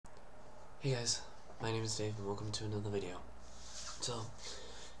Hey guys, my name is Dave and welcome to another video. So,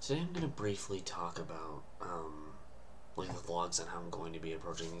 today I'm going to briefly talk about, like the vlogs and how I'm going to be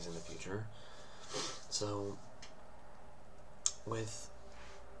approaching these in the future. So, with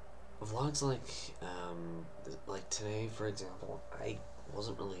vlogs like today, for example, I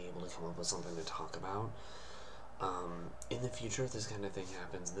wasn't really able to come up with something to talk about. In the future, if this kind of thing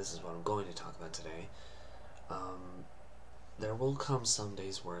happens, this is what I'm going to talk about today. There will come some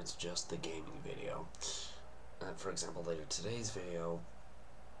days where it's just the gaming video. For example, later today's video,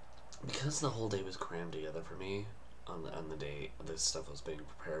 because the whole day was crammed together for me on the day this stuff was being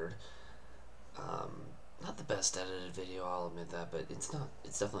prepared. Not the best edited video, I'll admit that, but it's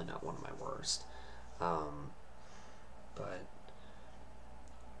definitely not one of my worst. But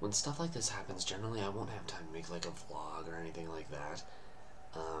when stuff like this happens, generally I won't have time to make like a vlog or anything like that.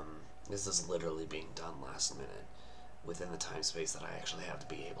 This is literally being done last minute within the time space that I actually have to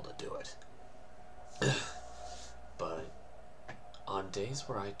be able to do it. But on days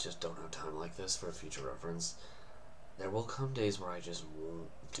where I just don't have time like this for future reference, there will come days where I just won't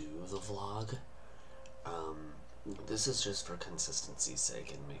do the vlog. This is just for consistency's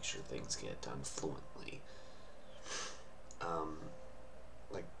sake and make sure things get done fluently.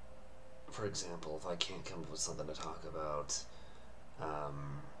 Like, for example, if I can't come up with something to talk about,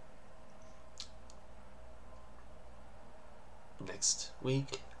 next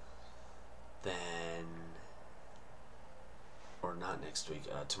week, then, or not next week,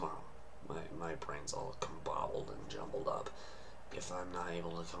 tomorrow. My brain's all combobbled and jumbled up. If I'm not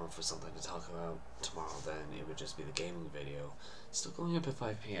able to come up with something to talk about tomorrow, then it would just be the gaming video. Still going up at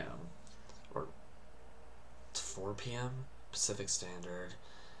 5 p.m. or 4 p.m. Pacific Standard,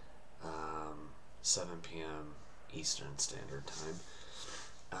 7 p.m. Eastern Standard Time.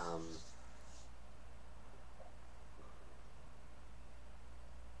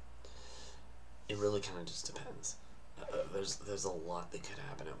 It really kind of just depends. There's a lot that could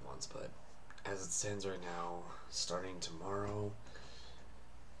happen at once, but as it stands right now, starting tomorrow,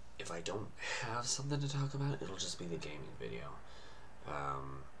 if I don't have something to talk about, it'll just be the gaming video.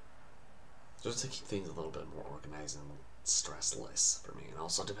 Just to keep things a little bit more organized and stressless for me. It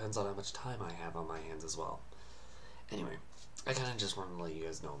also depends on how much time I have on my hands as well. Anyway, I kind of just wanted to let you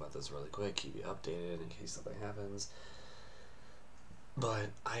guys know about this really quick, keep you updated in case something happens. But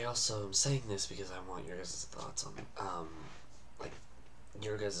I also am saying this because I want your guys' thoughts on, like,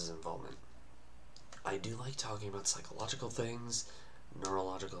 your guys' involvement. I do like talking about psychological things,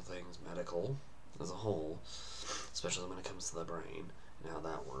 neurological things, medical as a whole, especially when it comes to the brain and how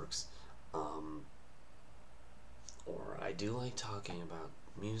that works. Or I do like talking about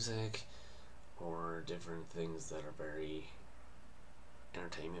music or different things that are very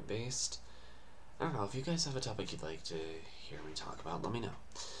entertainment based. I don't know, if you guys have a topic you'd like to hear me talk about, let me know.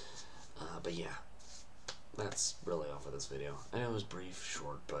 But yeah, that's really all for this video. I know it was brief,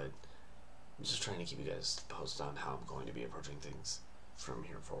 short, but I'm just trying to keep you guys posted on how I'm going to be approaching things from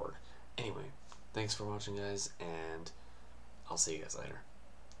here forward. Anyway, thanks for watching, guys, and I'll see you guys later.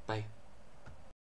 Bye.